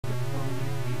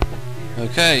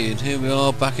Okay, and here we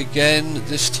are back again.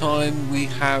 This time we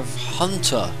have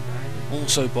Hunter,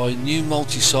 also by New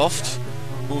Multisoft,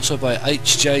 also by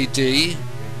HJD,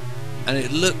 and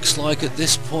it looks like at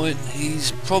this point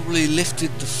he's probably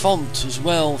lifted the font as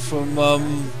well from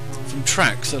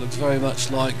Trax. That looks very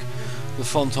much like the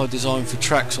font I designed for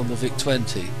Trax on the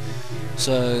VIC-20.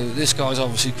 So this guy's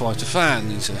obviously quite a fan.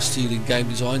 He's stealing game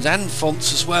designs and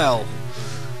fonts as well.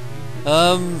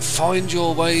 Find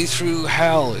your way through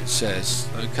hell, it says.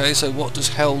 Okay, so what does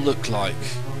hell look like?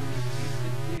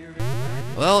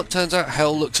 Well, it turns out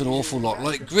hell looks an awful lot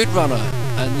like Gridrunner.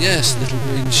 And yes, little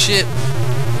green ship, the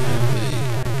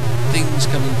things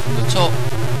coming from the top.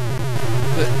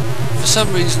 But for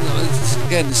some reason,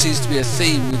 again, there seems to be a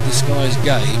theme with this guy's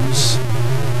games.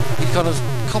 He kind of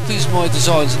copies my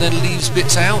designs and then leaves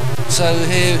bits out. So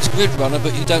here it's Gridrunner,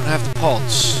 but you don't have the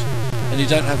pods. And you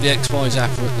don't have the XY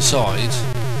zapper at the side.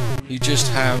 You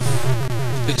just have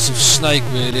bits of snake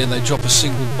really, and they drop a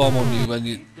single bomb on you when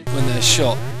they're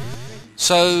shot.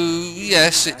 So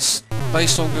yes, it's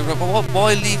based on Gridrunner, but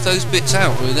why leave those bits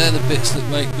out? I mean, they're the bits that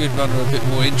make Gridrunner a bit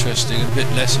more interesting and a bit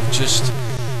less of just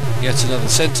yet another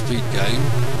Centipede game.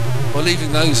 By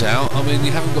leaving those out, I mean,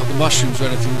 you haven't got the mushrooms or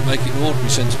anything that make it an ordinary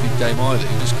Centipede game either.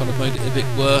 You just kind of made it a bit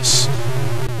worse.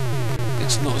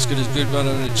 It's not as good as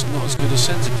Gridrunner and it's not as good as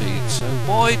Centipede, so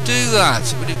why do that?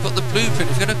 When you've got the blueprint,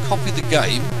 if you're going to copy the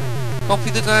game,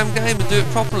 copy the damn game and do it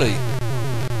properly.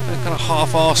 Don't kind of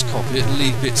half-arse copy it and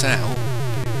leave bits out.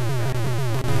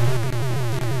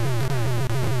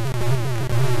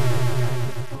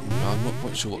 I'm not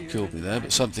quite sure what killed me there,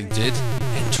 but something did.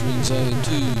 Entering zone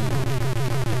 2.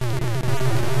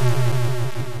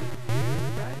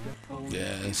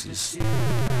 Yeah, this is...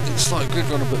 it's like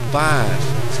Gridrunner but bad.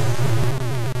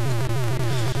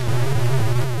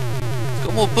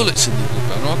 More bullets in the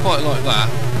Gridrunner, I quite like that,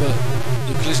 but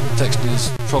the collision detection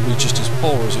is probably just as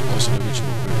poor as it was in the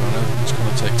original Gridrunner, which kind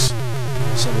of takes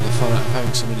some of the fun out of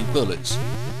having so many bullets. I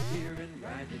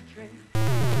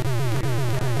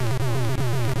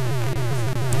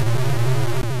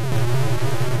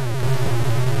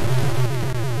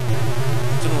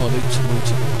don't know why they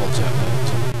took the pods out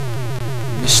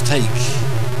there. Mistake.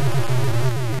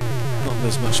 Not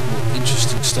there's much more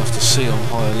interesting stuff to see on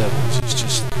higher levels, it's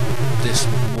just this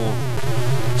with more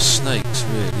snakes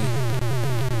really.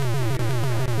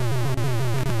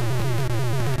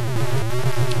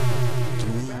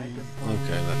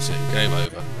 Okay, that's it, game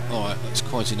over. Alright, that's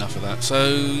quite enough of that. So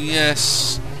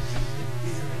yes,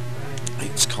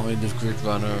 it's kind of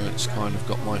Gridrunner, it's kind of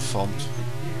got my font.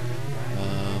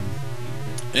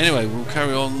 Anyway, we'll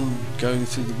carry on going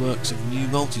through the works of New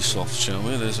Multisoft, shall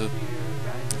we? There's a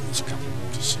couple